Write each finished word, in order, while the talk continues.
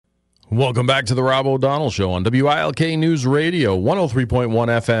Welcome back to the Rob O'Donnell Show on WILK News Radio, 103.1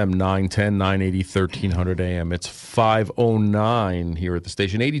 FM, 910, 980, 1300 AM. It's 5:09 here at the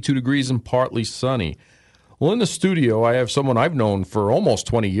station, 82 degrees and partly sunny. Well, in the studio, I have someone I've known for almost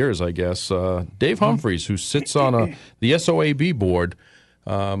 20 years, I guess, Dave Humphreys, who sits on the SOAB board,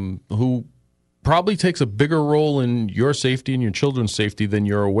 who probably takes a bigger role in your safety and your children's safety than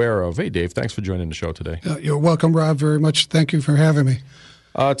you're aware of. Hey, Dave, thanks for joining the show today. You're welcome, Rob, very much. Thank you for having me.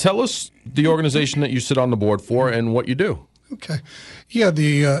 Tell us the organization that you sit on the board for and what you do. Okay. Yeah,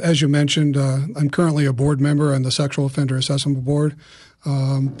 as you mentioned, I'm currently a board member on the Sexual Offender Assessment Board.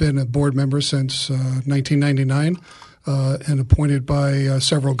 Been a board member since 1999 and appointed by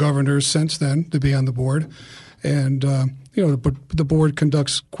several governors since then to be on the board. And, the board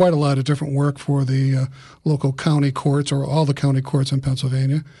conducts quite a lot of different work for the local county courts or all the county courts in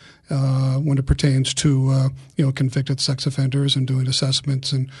Pennsylvania. When it pertains to convicted sex offenders and doing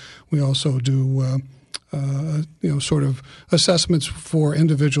assessments, and we also do sort of assessments for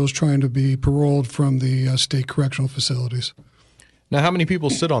individuals trying to be paroled from the state correctional facilities. Now, how many people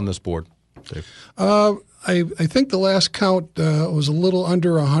sit on this board, Dave? I think the last count was a little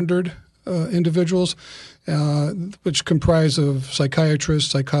under 100 individuals, which comprise of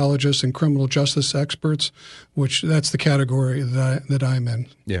psychiatrists, psychologists, and criminal justice experts, which that's the category that I'm in.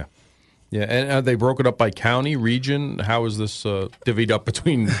 Yeah. Yeah, and are they broken up by county, region? How is this divvied up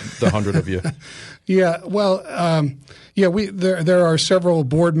between the 100 of you? Yeah, well, there are several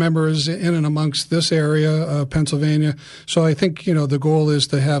board members in and amongst this area, Pennsylvania. So I think the goal is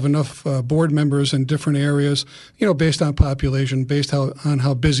to have enough board members in different areas, based on population, based on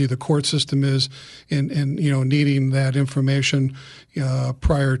how busy the court system is, in needing that information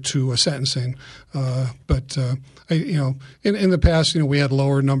prior to a sentencing. But in the past, we had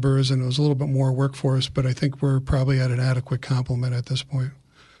lower numbers and it was a little bit more work for us. But I think we're probably at an adequate complement at this point.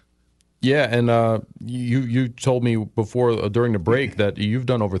 Yeah, and you told me before during the break that you've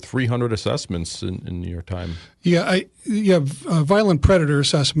done over 300 assessments in your time. Yeah, violent predator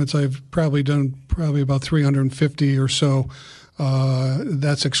assessments. I've probably done about 350 or so.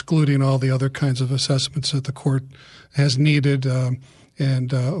 That's excluding all the other kinds of assessments that the court has needed.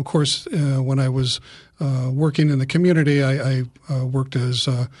 And of course, when I was working in the community, I worked as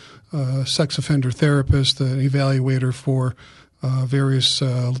a sex offender therapist, an evaluator for various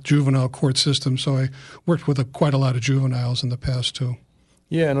juvenile court systems. So I worked with quite a lot of juveniles in the past, too.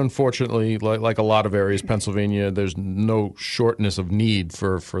 Yeah, and unfortunately, like a lot of areas, Pennsylvania, there's no shortness of need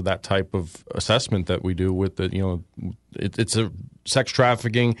for that type of assessment that we do with the, it's a sex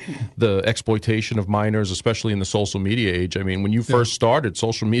trafficking, the exploitation of minors, especially in the social media age. I mean, when you first started,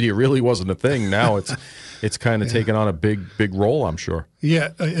 social media really wasn't a thing. Now it's kind of taken on a big role, I'm sure. Yeah,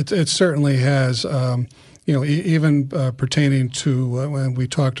 it certainly has. Even pertaining to when we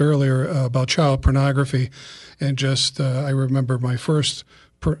talked earlier about child pornography, and just I remember my first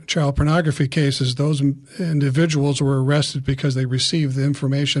child pornography cases, those individuals were arrested because they received the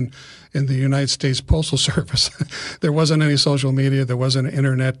information in the United States Postal Service. There wasn't any social media, there wasn't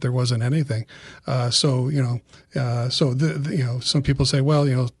internet, there wasn't anything. Some people say,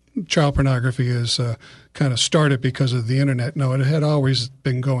 well, child pornography is kind of started because of the internet. No, it had always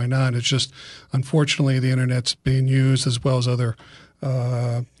been going on. It's just, unfortunately, the internet's being used as well as other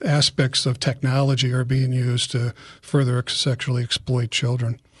aspects of technology are being used to further sexually exploit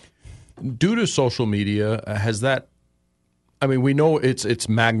children. Due to social media, has that, I mean, we know it's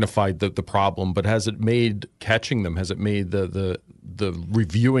magnified the problem, but has it made catching them, has it made the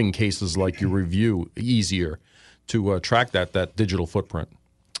reviewing cases like you review easier to track that digital footprint?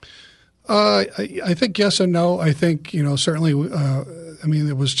 I think yes and no. I think, certainly,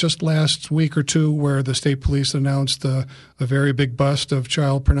 it was just last week or two where the state police announced a very big bust of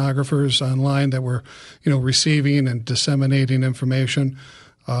child pornographers online that were, receiving and disseminating information.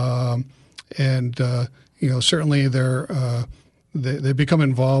 Certainly they become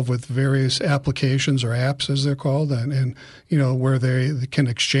involved with various applications or apps, as they're called, and where they can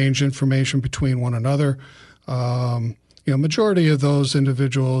exchange information between one another. Majority of those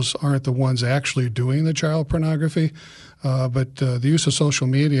individuals aren't the ones actually doing the child pornography, but the use of social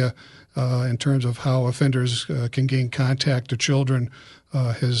media in terms of how offenders can gain contact to children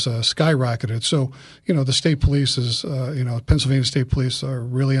has skyrocketed. So, the state police is, Pennsylvania State Police are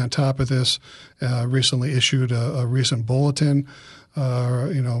really on top of this. Recently issued a recent bulletin,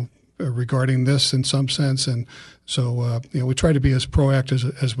 regarding this in some sense, and so we try to be as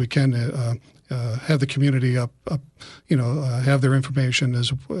proactive as we can. Have the community up, have their information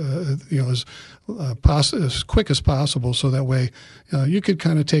as quick as possible, so that way you could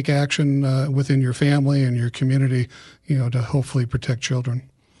kind of take action within your family and your community, to hopefully protect children.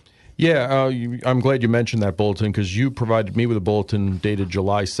 Yeah, I'm glad you mentioned that bulletin because you provided me with a bulletin dated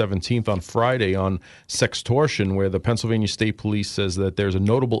July 17th on Friday on sextortion, where the Pennsylvania State Police says that there's a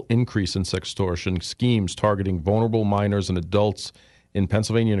notable increase in sextortion schemes targeting vulnerable minors and adults in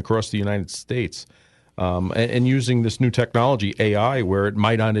Pennsylvania and across the United States. And using this new technology, AI, where it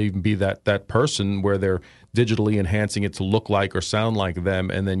might not even be that person, where they're digitally enhancing it to look like or sound like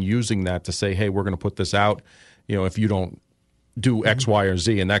them, and then using that to say, hey, we're going to put this out, if you don't do X, Y, or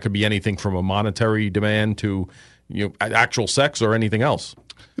Z. And that could be anything from a monetary demand to actual sex or anything else.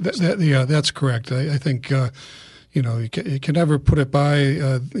 Yeah, that's correct. I think you can never put it by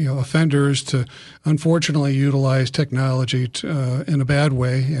offenders to unfortunately utilize technology in a bad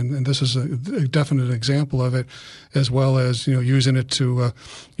way, and this is a definite example of it, as well as using it to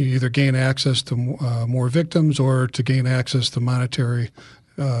either gain access to more victims or to gain access to monetary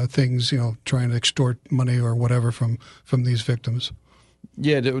things, trying to extort money or whatever from these victims.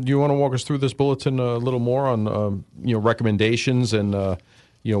 Yeah, do you want to walk us through this bulletin a little more on recommendations and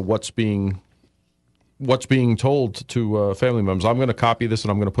what's being told to family members? I'm going to copy this and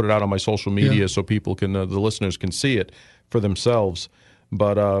I'm going to put it out on my social media so people can, the listeners can see it for themselves.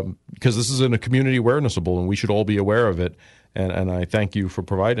 But because this is in a community awarenessable and we should all be aware of it, and I thank you for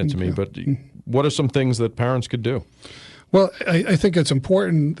providing it to me. But what are some things that parents could do? Well, I think it's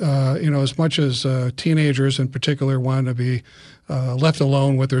important, as much as teenagers in particular want to be left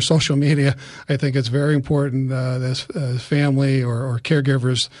alone with their social media, I think it's very important as family or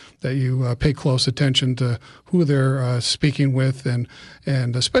caregivers that you pay close attention to who they're speaking with and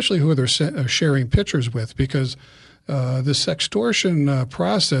especially who they're sharing pictures with, because the sextortion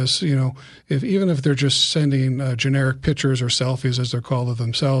process, even if they're just sending generic pictures or selfies, as they're called of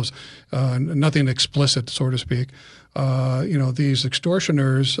themselves, nothing explicit, so to speak, these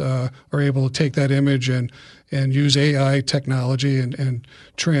extortioners are able to take that image and use AI technology and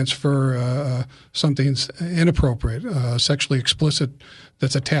transfer something inappropriate, sexually explicit,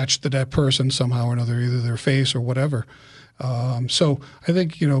 that's attached to that person somehow or another, either their face or whatever. So I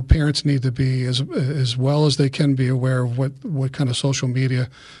think parents need to be as well as they can be aware of what kind of social media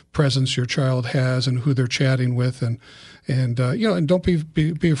presence your child has and who they're chatting with, and don't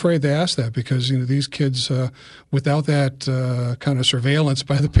be afraid to ask that, because these kids without that kind of surveillance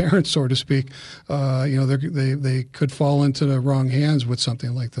by the parents, so to speak, they could fall into the wrong hands with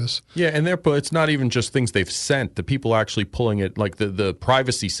something like this. Yeah, and it's not even just things they've sent. The people actually pulling it, like the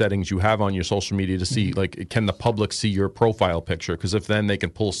privacy settings you have on your social media to see, like, can the public see your profile picture? Because if then they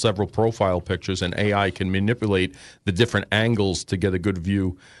can pull several profile pictures, and AI can manipulate the different angles to get a good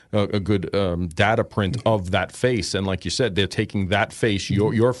view, a good data print of that face. And like you said, they're taking that face,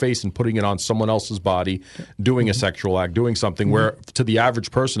 your face, and putting it on someone else's body, doing a sexual act, doing something where to the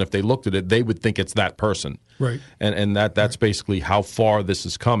average person, if they looked at it, they would think it's that person. Right. And that's basically how far this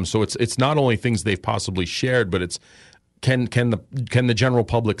has come. So it's not only things they've possibly shared, but it's can the general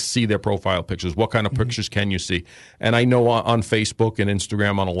public see their profile pictures? What kind of pictures can you see? And I know on Facebook and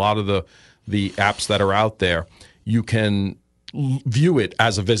Instagram, on a lot of the apps that are out there, you can view it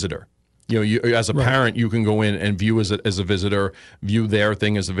as a visitor. You as a parent, you can go in and view as a visitor, view their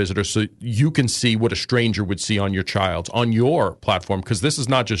thing as a visitor, so you can see what a stranger would see on your child's, on your platform. Because this is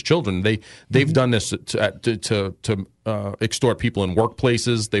not just children; they've done this to extort people in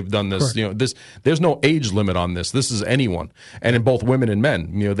workplaces. They've done this. Correct. There's no age limit on this. This is anyone, and in both women and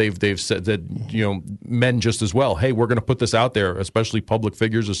men. They've said that men just as well. Hey, we're going to put this out there, especially public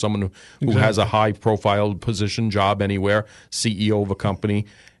figures or someone who has a high profile position, job anywhere, CEO of a company.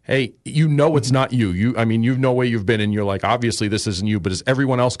 Hey, it's not you. You know where you've been, and you're like, obviously this isn't you, but is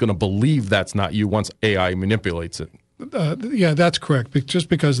everyone else going to believe that's not you once AI manipulates it? Yeah, that's correct. Just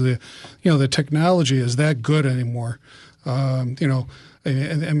because the technology is that good anymore.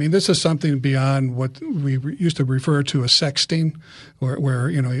 This is something beyond what we used to refer to as sexting, where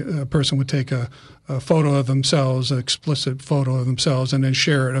a person would take a photo of themselves, an explicit photo of themselves, and then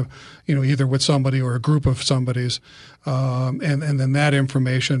share it, either with somebody or a group of somebody's, and then that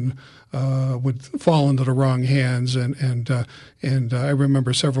information would fall into the wrong hands. And I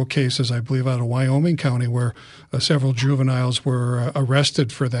remember several cases, I believe, out of Wyoming County, where several juveniles were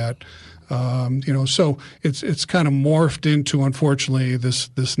arrested for that. So it's kind of morphed into, unfortunately,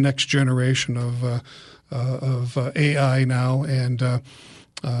 this next generation of AI now, and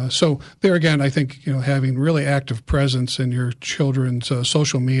so there again, I think having really active presence in your children's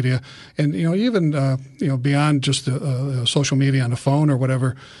social media, and even beyond just social media on the phone or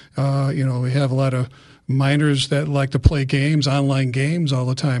whatever, we have a lot of minors that like to play games, online games, all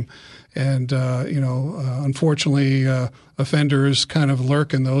the time. And, unfortunately, offenders kind of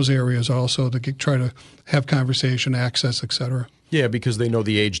lurk in those areas also to try to have conversation, access, et cetera. Yeah, because they know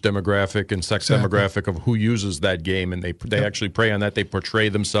the age demographic and sex demographic of who uses that game, and they actually prey on that. They portray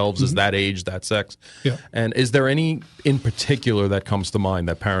themselves as that age, that sex. Yeah. And is there any in particular that comes to mind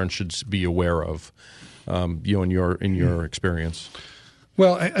that parents should be aware of, in your experience?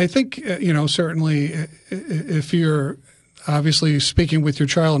 Well, I think, certainly if you're obviously speaking with your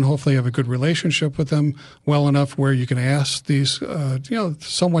child and hopefully have a good relationship with them well enough where you can ask these,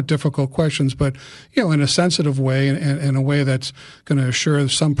 somewhat difficult questions, but, in a sensitive way and in a way that's going to assure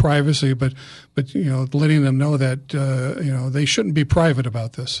some privacy, but letting them know that, they shouldn't be private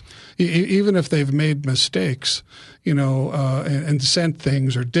about this. Even if they've made mistakes, and sent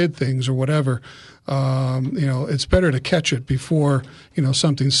things or did things or whatever, it's better to catch it before,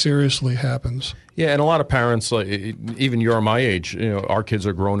 something seriously happens. Yeah, and a lot of parents, like even you're my age, our kids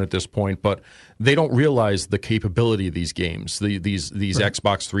are grown at this point, but they don't realize the capability of these games, these right.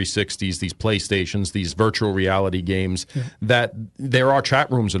 Xbox 360s, these PlayStations, these virtual reality games, that there are chat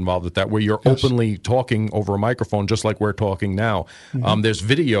rooms involved with that where you're openly talking over a microphone just like we're talking now. Mm-hmm. There's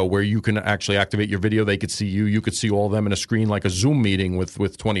video where you can actually activate your video. They could see you. You could see all of them in a screen like a Zoom meeting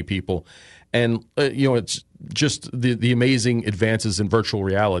with 20 people. And, it's just the amazing advances in virtual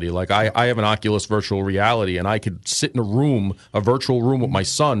reality. Like I have an Oculus virtual reality, and I could sit in a virtual room with my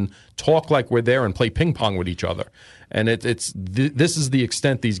son, talk like we're there, and play ping pong with each other. And this is the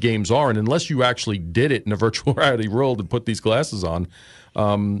extent these games are. And unless you actually did it in a virtual reality world and put these glasses on,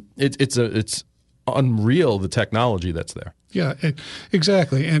 it's unreal, the technology that's there. Yeah,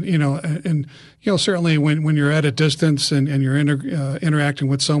 exactly. And certainly when you're at a distance and you're interacting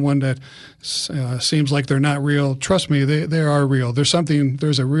with someone that seems like they're not real, trust me, they are real. There's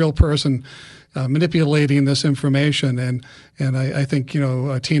a real person manipulating this information, and I think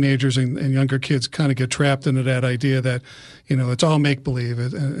teenagers and younger kids kind of get trapped into that idea that it's all make believe,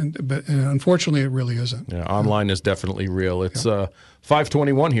 but unfortunately it really isn't. Yeah, online is definitely real. It's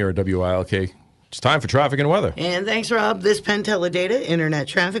 5:21 here at WILK. It's time for traffic and weather. And thanks, Rob. This Penn Teledata Internet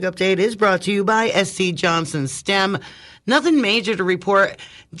Traffic Update is brought to you by SC Johnson STEM. Nothing major to report.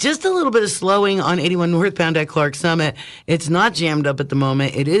 Just a little bit of slowing on 81 northbound at Clark Summit. It's not jammed up at the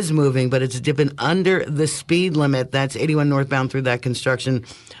moment. It is moving, but it's dipping under the speed limit. That's 81 northbound through that construction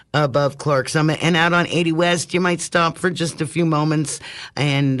above Clark Summit. And out on 80 West, you might stop for just a few moments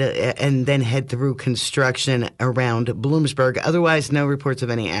and then head through construction around Bloomsburg. Otherwise, no reports of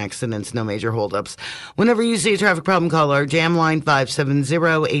any accidents, no major holdups. Whenever you see a traffic problem, call our jam line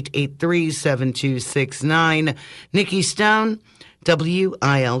 570-883-7269. Nikki Stone,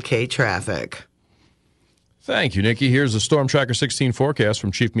 WILK Traffic. Thank you, Nikki. Here's the Storm Tracker 16 forecast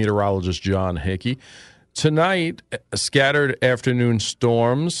from Chief Meteorologist John Hickey. Tonight, scattered afternoon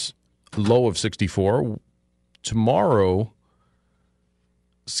storms, low of 64. Tomorrow,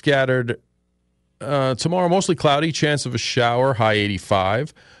 mostly cloudy, chance of a shower, high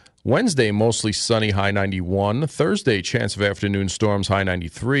 85. Wednesday, mostly sunny, high 91. Thursday, chance of afternoon storms, high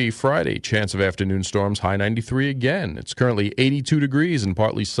 93. Friday, chance of afternoon storms, high 93 again. It's currently 82 degrees and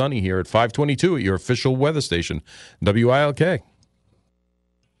partly sunny here at 522 at your official weather station, WILK.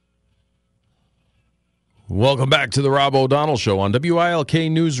 Welcome back to the Rob O'Donnell Show on WILK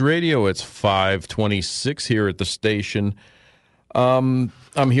News Radio. It's 5:26 here at the station. I'm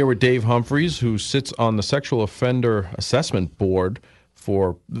here with Dave Humphreys, who sits on the Sexual Offender Assessment Board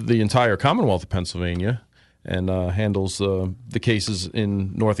for the entire Commonwealth of Pennsylvania and handles the cases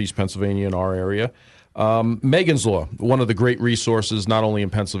in Northeast Pennsylvania in our area. Megan's Law, one of the great resources not only in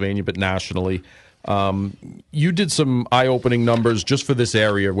Pennsylvania but nationally. You did some eye-opening numbers just for this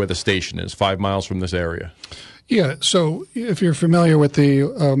area where the station is, 5 miles from this area. Yeah, so if you're familiar with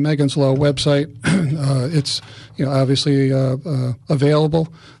the Megan's Law website, it's obviously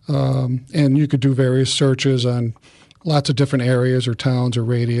available, and you could do various searches on lots of different areas or towns or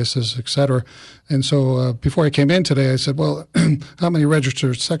radiuses, et cetera. And so before I came in today, I said, well, how many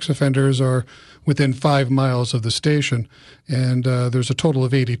registered sex offenders are within 5 miles of the station? And there's a total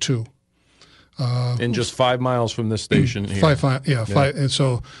of 82. In just 5 miles from this station here. Five. And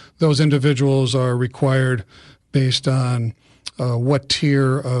so those individuals are required based on what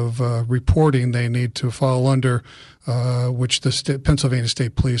tier of reporting they need to fall under, which the Pennsylvania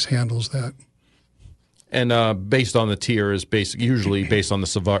State Police handles that. And based on the tier is usually based on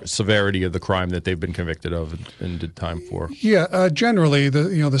the severity of the crime that they've been convicted of and did time for. Yeah, generally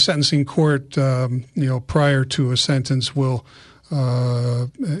the sentencing court prior to a sentence will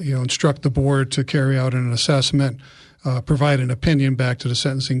instruct the board to carry out an assessment, provide an opinion back to the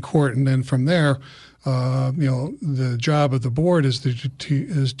sentencing court, and then from there, the job of the board is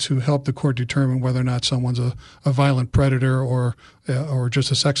to help the court determine whether or not someone's a violent predator or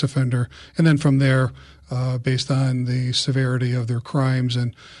just a sex offender, and then from there, based on the severity of their crimes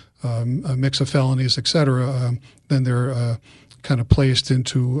and a mix of felonies, et cetera, then they're kind of placed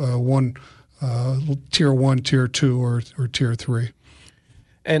into tier 1, tier 2, or tier 3.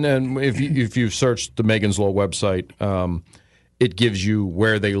 And then if you've searched the Megan's Law website, it gives you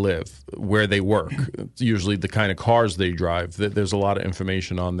where they live, where they work, usually the kind of cars they drive. There's a lot of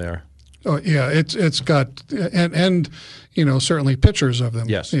information on there. Oh yeah, it's got and certainly pictures of them.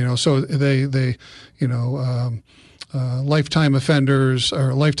 Yes. So they lifetime offenders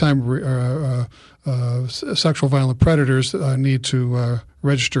or lifetime sexual violent predators need to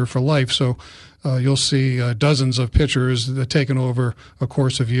register for life. So you'll see dozens of pictures that taken over a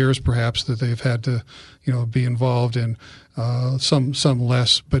course of years, perhaps, that they've had to be involved in. Some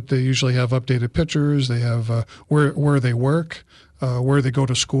less, but they usually have updated pictures. They have where they work, where they go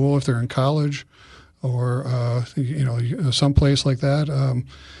to school if they're in college, or someplace like that.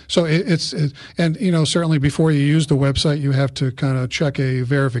 So it's certainly before you use the website, you have to kind of check a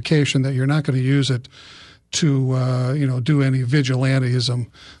verification that you're not going to use it to do any vigilantism,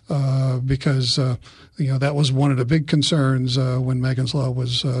 because that was one of the big concerns when Megan's Law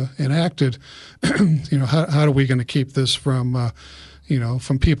was enacted. How are we going to keep this from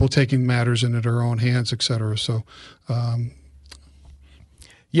from people taking matters into their own hands, et cetera? So.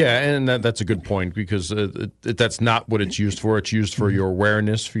 Yeah, and that's a good point, because that's not what it's used for. It's used for your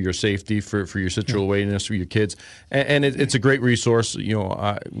awareness, for your safety, for your situational awareness for your kids. And it's a great resource.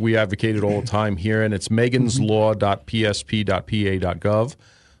 We advocate it all the time here, and it's meganslaw.psp.pa.gov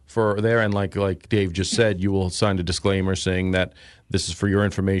for there. And like Dave just said, you will sign a disclaimer saying that this is for your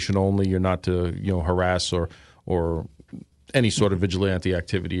information only. You're not to harass or any sort of vigilante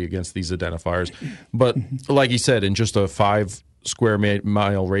activity against these identifiers. But like he said, in just a 5 square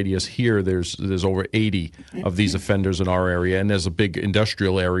mile radius here, there's over 80 of these offenders in our area, and there's a big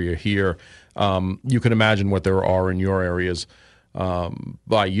industrial area here. You can imagine what there are in your areas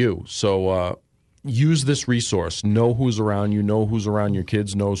by you. So use this resource. Know who's around you. Know who's around your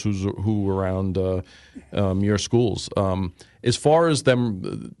kids. Knows who around your schools. As far as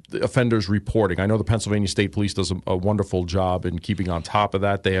the offenders reporting, I know the Pennsylvania State Police does a wonderful job in keeping on top of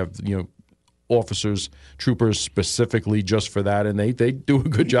that. They have officers, troopers specifically just for that, and they do a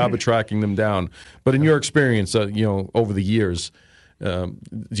good job of tracking them down. But in your experience, over the years, do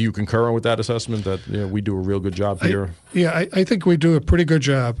you concur with that assessment that we do a real good job here? I think we do a pretty good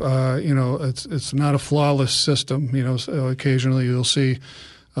job. It's not a flawless system. So occasionally you'll see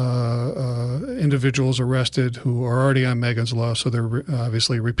individuals arrested who are already on Megan's Law, so they're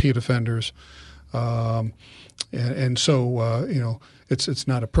obviously repeat offenders. And so it's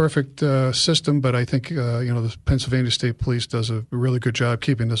not a perfect system, but I think the Pennsylvania State Police does a really good job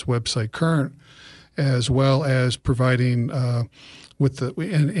keeping this website current, as well as providing and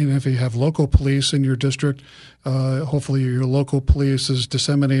if you have local police in your district, hopefully your local police is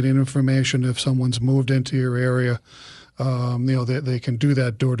disseminating information if someone's moved into your area. They can do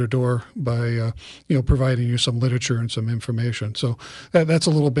that door to door by providing you some literature and some information. So that's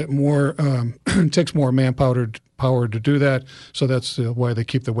a little bit more takes more manpower to do that. So that's why they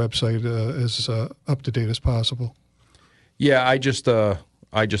keep the website as up to date as possible. Yeah, I just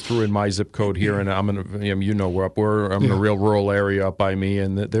threw in my zip code here, and I'm in I'm in a real rural area up by me,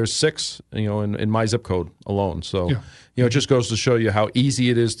 and there's 6 in my zip code alone. So. Yeah. It just goes to show you how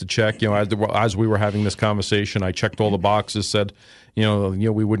easy it is to check. As we were having this conversation, I checked all the boxes, said,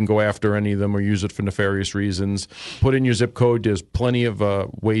 we wouldn't go after any of them or use it for nefarious reasons. Put in your zip code. There's plenty of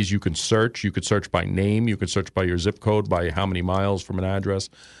ways you can search. You could search by name. You could search by your zip code, by how many miles from an address.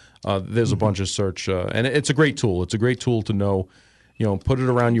 There's a bunch of search, and it's a great tool. It's a great tool to know. Put it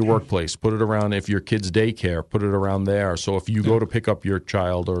around your workplace. Put it around if your kid's daycare. Put it around there. So if you go to pick up your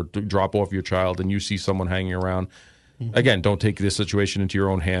child or to drop off your child and you see someone hanging around, again, don't take this situation into your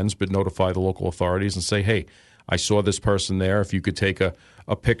own hands, but notify the local authorities and say, hey, I saw this person there. If you could take a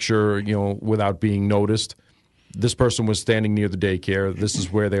picture, without being noticed. This person was standing near the daycare. This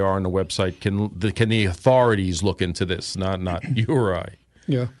is where they are on the website. Can the authorities look into this, not you or I?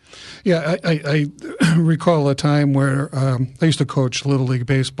 Yeah. I recall a time where I used to coach Little League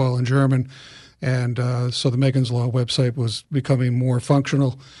baseball in German, and so the Megan's Law website was becoming more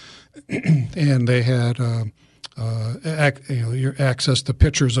functional, and they had your access to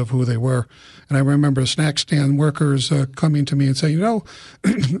pictures of who they were. And I remember snack stand workers coming to me and saying,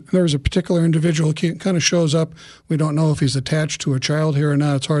 there's a particular individual who kind of shows up. We don't know if he's attached to a child here or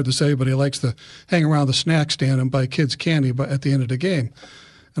not. It's hard to say, but he likes to hang around the snack stand and buy kids candy at the end of the game.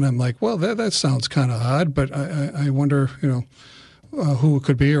 And I'm like, well, that sounds kind of odd, but I wonder, who it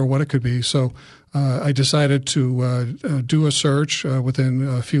could be or what it could be. So I decided to do a search within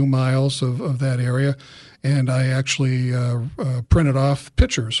a few miles of that area, and I actually printed off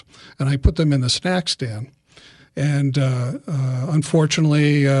pictures, and I put them in the snack stand. And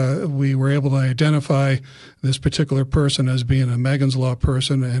unfortunately, we were able to identify this particular person as being a Megan's Law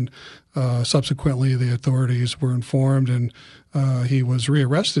person, and subsequently the authorities were informed, and he was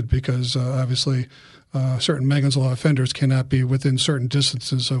rearrested because obviously certain Megan's Law offenders cannot be within certain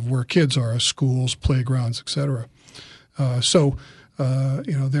distances of where kids are, schools, playgrounds, etc. So,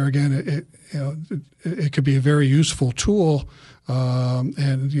 there again, it could be a very useful tool.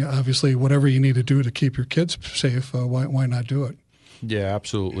 And obviously, whatever you need to do to keep your kids safe, why not do it? Yeah,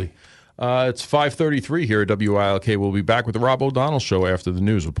 absolutely. It's 5:33 here at WILK. We'll be back with the Rob O'Donnell Show after the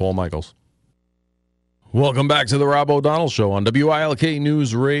news with Paul Michaels. Welcome back to the Rob O'Donnell Show on WILK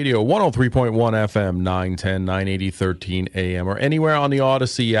News Radio, 103.1 FM, 910, 980, 13 AM, or anywhere on the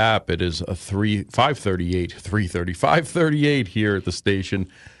Odyssey app. It is 538 here at the station.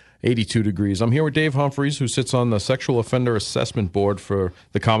 82 degrees. I'm here with Dave Humphreys, who sits on the Sexual Offender Assessment Board for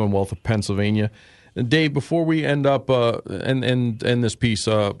the Commonwealth of Pennsylvania. And Dave, before we end up end this piece,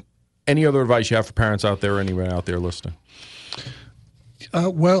 any other advice you have for parents out there, or anyone out there listening?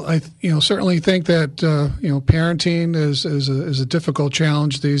 Well, I certainly think that parenting is a difficult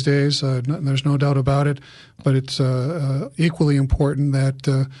challenge these days. There's no doubt about it, but it's equally important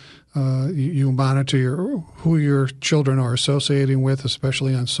that you monitor who your children are associating with,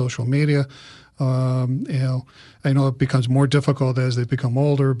 especially on social media. I know it becomes more difficult as they become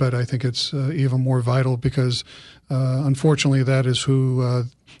older, but I think it's even more vital because, unfortunately, that is who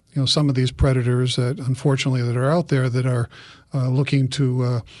some of these predators that unfortunately that are out there that are looking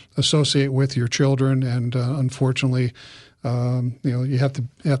to associate with your children, and unfortunately, you have to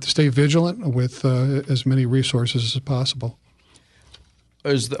stay vigilant with as many resources as possible.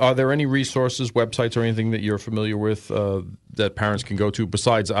 Are there any resources, websites, or anything that you're familiar with that parents can go to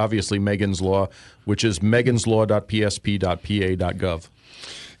besides obviously Megan's Law, which is meganslaw.psp.pa.gov?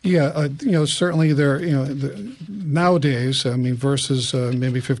 Yeah, certainly there. Nowadays, I mean, versus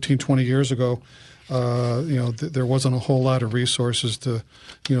maybe 15, 20 years ago, there wasn't a whole lot of resources to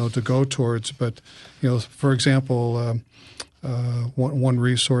go towards. But for example, one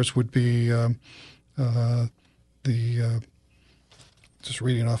resource would be the just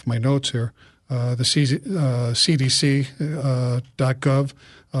reading off my notes here, the CDC.gov,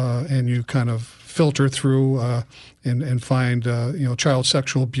 and you kind of filter through and find child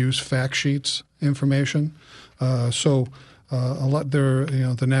sexual abuse fact sheets information. So a lot there.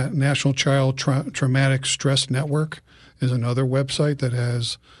 The National Child Traumatic Stress Network is another website that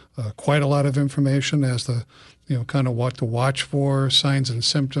has quite a lot of information as the kind of what to watch for, signs and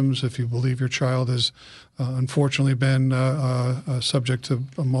symptoms if you believe your child has unfortunately been subject to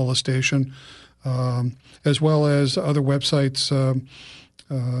a molestation, as well as other websites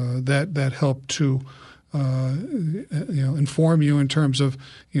that help to inform you in terms of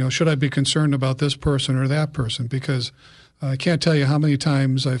should I be concerned about this person or that person, because I can't tell you how many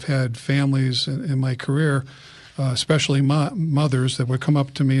times I've had families in my career, especially mothers, that would come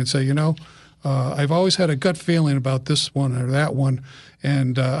up to me and say, I've always had a gut feeling about this one or that one,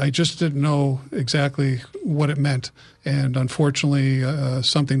 and I just didn't know exactly what it meant. And unfortunately,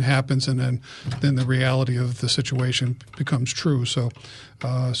 something happens, and then the reality of the situation becomes true. So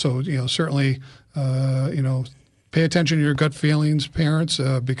certainly, pay attention to your gut feelings, parents,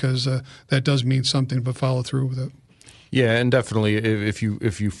 because that does mean something. But follow through with it. Yeah, and definitely, if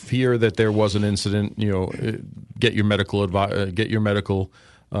you fear that there was an incident, get your medical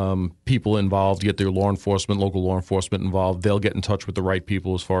people involved, get their local law enforcement involved. They'll get in touch with the right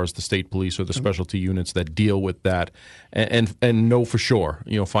people as far as the state police or the specialty units that deal with that, and know for sure,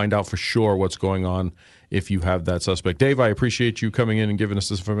 find out for sure what's going on if you have that suspect. Dave, I appreciate you coming in and giving us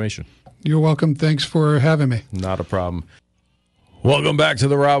this information. You're welcome. Thanks for having me. Not a problem. Welcome back to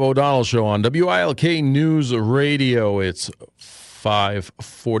the Rob O'Donnell Show on WILK News Radio. It's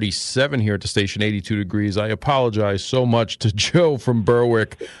 5:47 here at the station, 82 degrees. I apologize so much to Joe from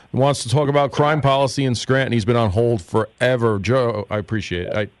Berwick, who wants to talk about crime policy in Scranton. He's been on hold forever. Joe, I appreciate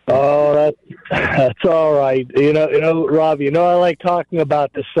it. That's all right. Rob, I like talking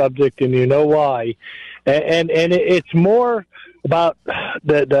about this subject, and you know why. And it's more about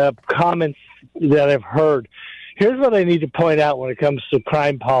the comments that I've heard. Here's what I need to point out when it comes to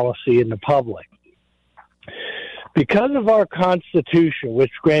crime policy in the public. Because of our Constitution,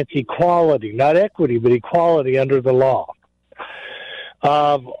 which grants equality, not equity, but equality under the law,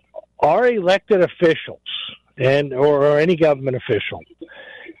 our elected officials or any government official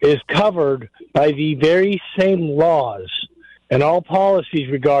is covered by the very same laws and all policies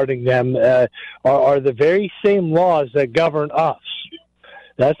regarding them are the very same laws that govern us.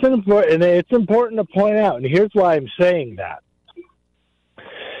 That's important, and it's important to point out, and here's why I'm saying that.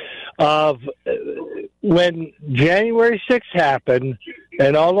 When January 6th happened,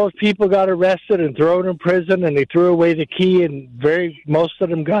 and all those people got arrested and thrown in prison, and they threw away the key, and most of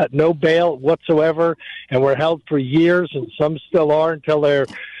them got no bail whatsoever, and were held for years, and some still are until their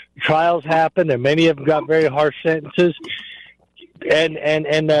trials happened, and many of them got very harsh sentences. And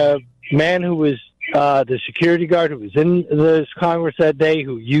the man who was the security guard who was in this Congress that day,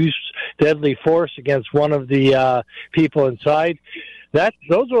 who used deadly force against one of the people inside,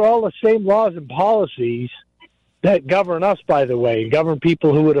 those are all the same laws and policies that govern us, by the way, and govern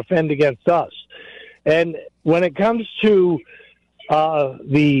people who would offend against us. And when it comes to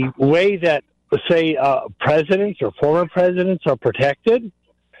the way that, say, presidents or former presidents are protected,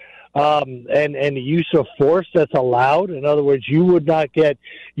 and the use of force that's allowed, in other words, you would not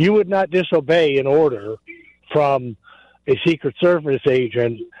disobey an order from a Secret Service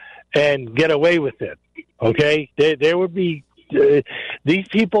agent and get away with it. Okay, there would be. These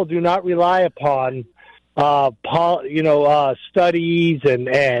people do not rely upon, studies and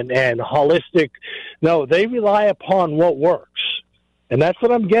holistic. No, they rely upon what works, and that's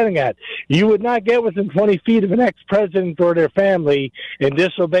what I'm getting at. You would not get within 20 feet of an ex-president or their family and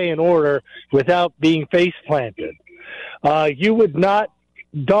disobey an order without being face planted. You would not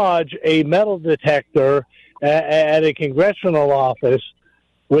dodge a metal detector at a congressional office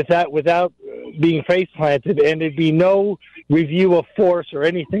without being face planted, and there'd be no review of force or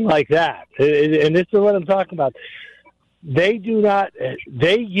anything like that. And this is what I'm talking about. They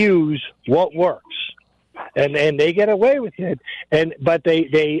use what works, and they get away with it. But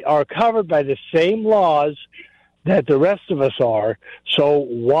they are covered by the same laws that the rest of us are. So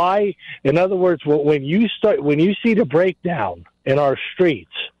why, in other words, when you see the breakdown in our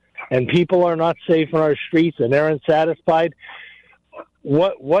streets, and people are not safe in our streets and they're unsatisfied,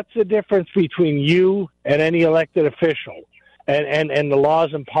 what's the difference between you and any elected official and the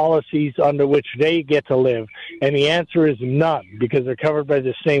laws and policies under which they get to live? And the answer is none, because they're covered by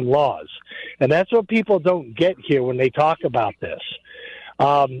the same laws. And that's what people don't get here when they talk about this.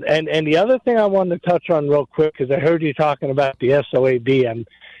 And the other thing I wanted to touch on real quick, because I heard you talking about the SOAB,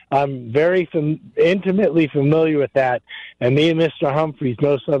 I'm very intimately familiar with that, and me and Mr. Humphreys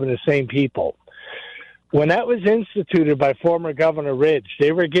know some of the same people. When that was instituted by former Governor Ridge,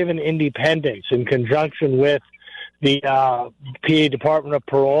 they were given independence in conjunction with the PA Department of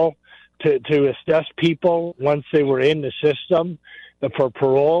Parole to assess people once they were in the system for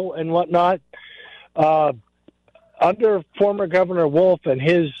parole and whatnot. Under former Governor Wolf and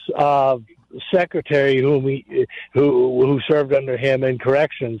his secretary, who served under him in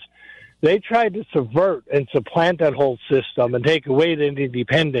corrections, they tried to subvert and supplant that whole system and take away the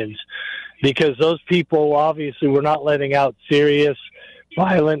independence, because those people obviously were not letting out serious,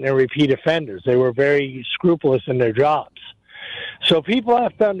 violent, and repeat offenders. They were very scrupulous in their jobs. So people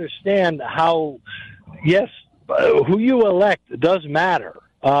have to understand how, yes, who you elect does matter.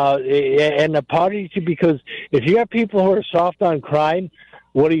 And the party, because if you have people who are soft on crime,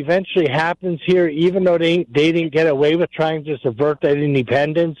 what eventually happens here, even though they didn't get away with trying to subvert that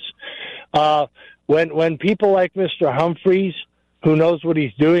independence, when people like Mr. Humphreys, who knows what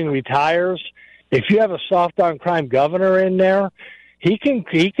he's doing, retires, if you have a soft on crime governor in there, he can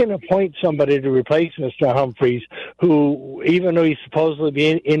appoint somebody to replace Mr. Humphreys, who, even though he's supposedly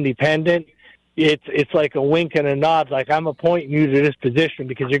being independent, it's like a wink and a nod, like, I'm appointing you to this position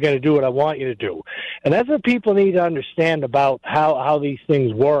because you're going to do what I want you to do. And that's what people need to understand about how these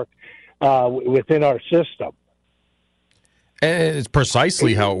things work within our system. And it's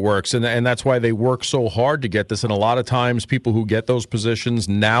precisely how it works, and that's why they work so hard to get this. And a lot of times people who get those positions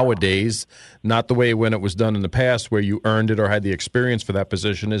nowadays, not the way when it was done in the past where you earned it or had the experience for that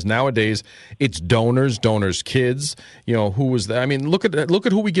position, is nowadays it's donors' kids. You know, who was that? I mean, look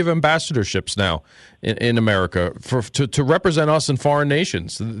at who we give ambassadorships now in America to represent us in foreign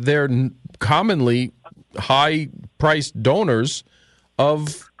nations. They're commonly high-priced donors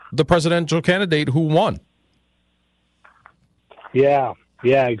of the presidential candidate who won. Yeah,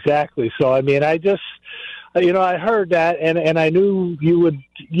 exactly. So, I mean, I just, I heard that, and I knew you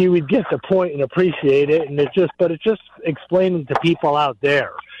would get the point and appreciate it, and it's just explaining to people out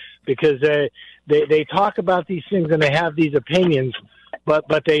there, because they talk about these things and they have these opinions, but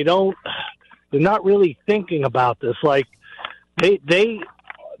they're not really thinking about this. Like, they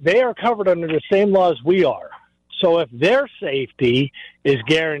are covered under the same laws we are. So if their safety is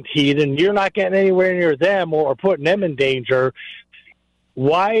guaranteed and you're not getting anywhere near them or putting them in danger,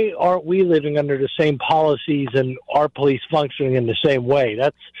 why aren't we living under the same policies and our police functioning in the same way?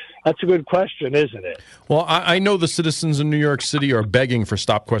 That's a good question, isn't it? Well, I know the citizens in New York City are begging for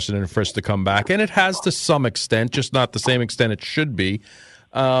stop, question, and frisk to come back, and it has to some extent, just not the same extent it should be.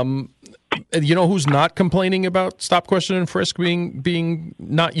 You know who's not complaining about stop, question, and frisk being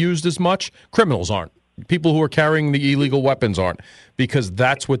not used as much? Criminals aren't. People who are carrying the illegal weapons aren't, because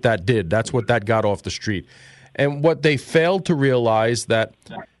that's what that did. That's what that got off the street. And what they failed to realize, that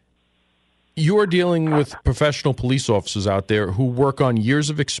you are dealing with professional police officers out there who work on years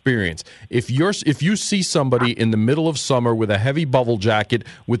of experience. If you see somebody in the middle of summer with a heavy bubble jacket,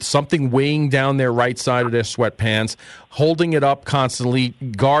 with something weighing down their right side of their sweatpants, holding it up constantly,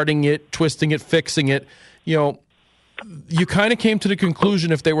 guarding it, twisting it, fixing it, you kind of came to the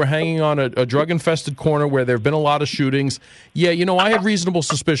conclusion, if they were hanging on a drug-infested corner where there have been a lot of shootings, I have reasonable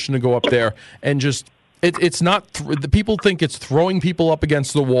suspicion to go up there and just... It's not. The people think it's throwing people up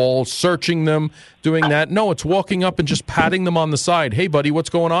against the wall, searching them, doing that. No, it's walking up and just patting them on the side. Hey, buddy,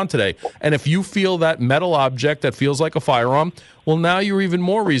 what's going on today? And if you feel that metal object that feels like a firearm, well, now you're even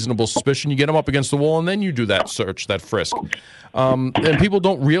more reasonable suspicion. You get them up against the wall, and then you do that search, that frisk. And people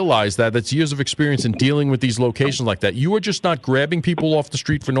don't realize that. That's years of experience in dealing with these locations like that. You are just not grabbing people off the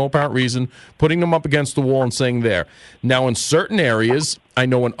street for no apparent reason, putting them up against the wall and saying there. Now, in certain areas, I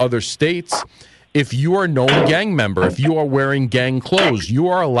know in other states, if you are a known gang member, if you are wearing gang clothes, you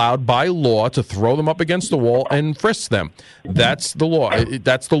are allowed by law to throw them up against the wall and frisk them. That's the law.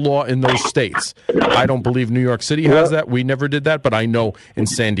 That's the law in those states. I don't believe New York City has that. We never did that, but I know in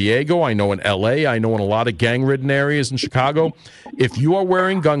San Diego, I know in L.A., I know in a lot of gang-ridden areas in Chicago, if you are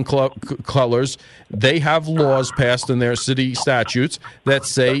wearing gun colors, they have laws passed in their city statutes that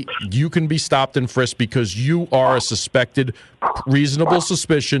say you can be stopped and frisked because you are a suspected reasonable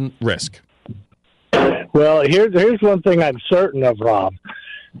suspicion risk. Well, here's one thing I'm certain of, Rob.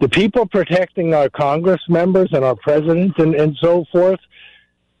 The people protecting our Congress members and our presidents and so forth,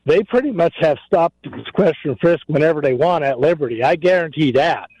 they pretty much have stopped question frisk whenever they want at liberty. I guarantee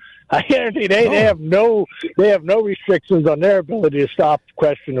that. I guarantee they have no restrictions on their ability to stop,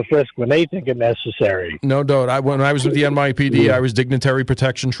 question, or frisk when they think it necessary. No doubt. When I was with the NYPD, I was dignitary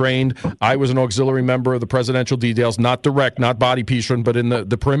protection trained. I was an auxiliary member of the presidential details, not direct, not body piece, but in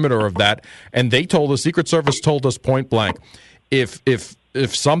the perimeter of that. And they told us, Secret Service told us point blank,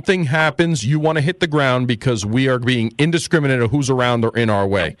 if something happens, you want to hit the ground because we are being indiscriminate of who's around or in our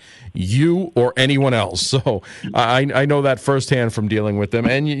way, you or anyone else. So I know that firsthand from dealing with them,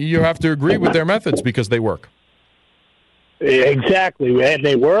 and you have to agree with their methods because they work. Exactly, and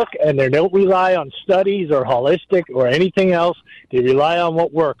they work, and they don't rely on studies or holistic or anything else. They rely on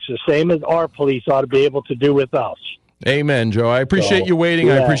what works, the same as our police ought to be able to do with us. Amen, Joe. I appreciate you waiting.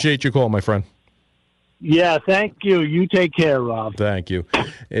 Yeah. I appreciate your call, my friend. Yeah, thank you. You take care, Rob. Thank you.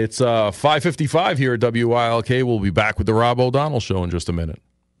 It's 5:55 here at WILK. We'll be back with the Rob O'Donnell Show in just a minute.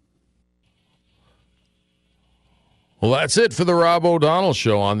 Well, that's it for the Rob O'Donnell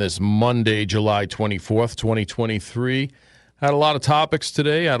Show on this Monday, July 24th, 2023. Had a lot of topics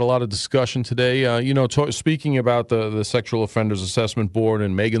today. Had a lot of discussion today. Speaking about the Sexual Offenders Assessment Board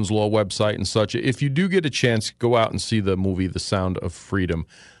and Megan's Law website and such, if you do get a chance, go out and see the movie The Sound of Freedom.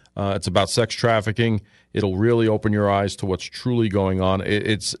 It's about sex trafficking. It'll really open your eyes to what's truly going on.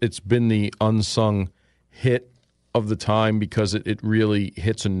 It's been the unsung hit of the time because it really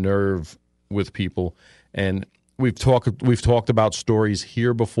hits a nerve with people. And we've talked about stories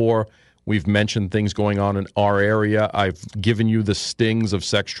here before. We've mentioned things going on in our area. I've given you the stings of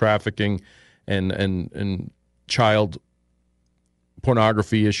sex trafficking and child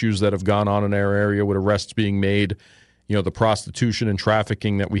pornography issues that have gone on in our area with arrests being made. The prostitution and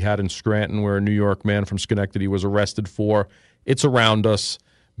trafficking that we had in Scranton, where a New York man from Schenectady was arrested for. It's around us.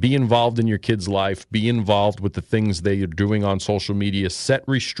 Be involved in your kid's life. Be involved with the things they are doing on social media. Set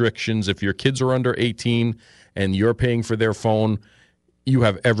restrictions. If your kids are under 18 and you're paying for their phone, you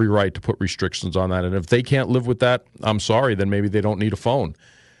have every right to put restrictions on that. And if they can't live with that, I'm sorry, then maybe they don't need a phone.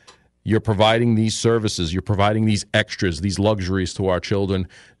 You're providing these services. You're providing these extras, these luxuries to our children.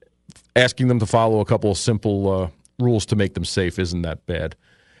 Asking them to follow a couple of simple rules to make them safe isn't that bad.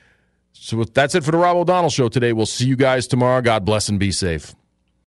 So that's it for the Rob O'Donnell Show today. We'll see you guys tomorrow. God bless and be safe.